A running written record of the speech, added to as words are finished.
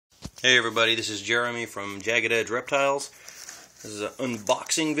Hey everybody, this is Jeremy from Jagged Edge Reptiles. This is an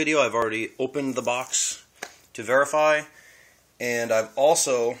unboxing video. I've already opened the box to verify, and I've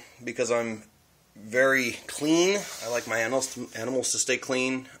also, because I'm very clean, I like my animals to stay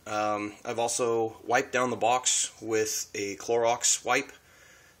clean, I've also wiped down the box with a Clorox wipe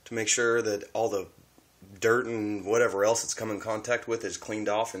to make sure that all the dirt and whatever else it's come in contact with is cleaned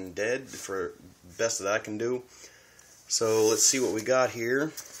off and dead for the best that I can do. So let's see what we got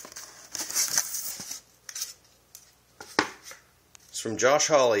here. It's from Josh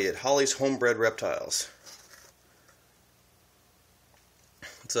Hawley at Hawley's Homebred Reptiles.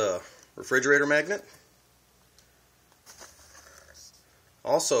 It's a refrigerator magnet.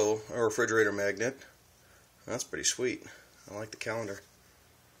 Also a refrigerator magnet. That's pretty sweet. I like the calendar.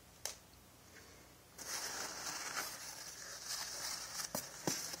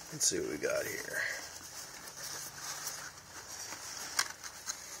 Let's see what we got here.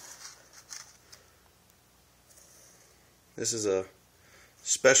 This is a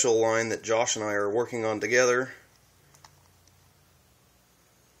special line that Josh and I are working on together.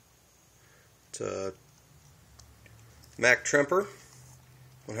 It's a Mac Tremper,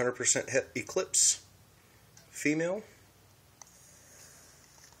 100% Het Eclipse, female.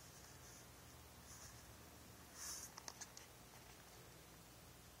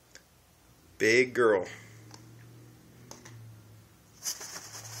 Big girl.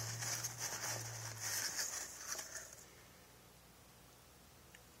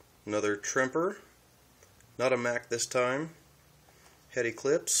 Another Tremper, not a Mac this time, Het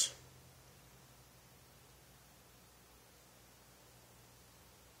Eclipse.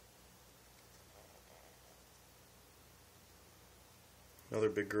 Another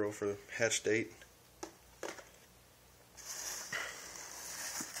big girl for the hatch date.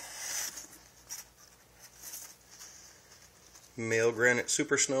 Male Granite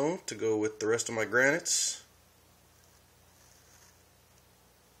Super Snow to go with the rest of my granites.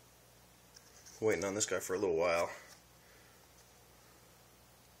 Waiting on this guy for a little while.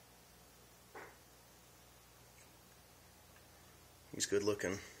 He's good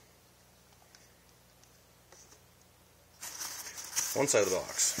looking. One side of the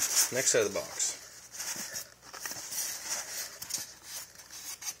box. Next side of the box.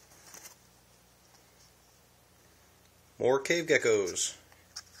 More cave geckos.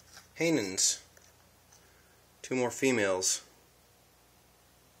 Hainans. Two more females.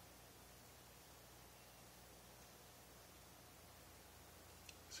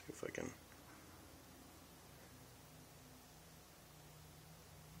 See if I can.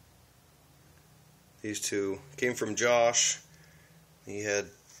 These two came from Josh. He had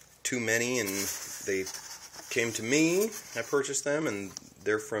too many and they came to me. I purchased them and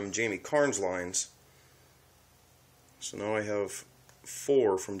they're from Jamie Carnes lines. So now I have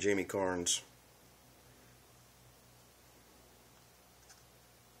 4 from Jamie Carnes.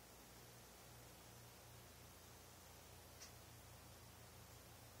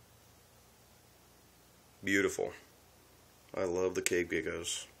 Beautiful. I love the cave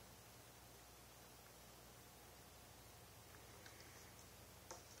geckos.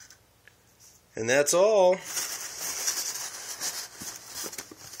 And that's all.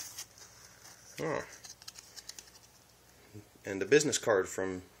 Oh. And a business card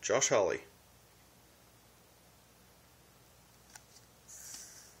from Josh Hawley.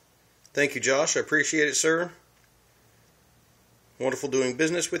 Thank you, Josh. I appreciate it, sir. Wonderful doing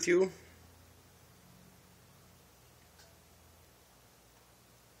business with you.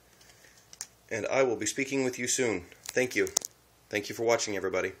 And I will be speaking with you soon. Thank you. Thank you for watching,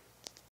 everybody.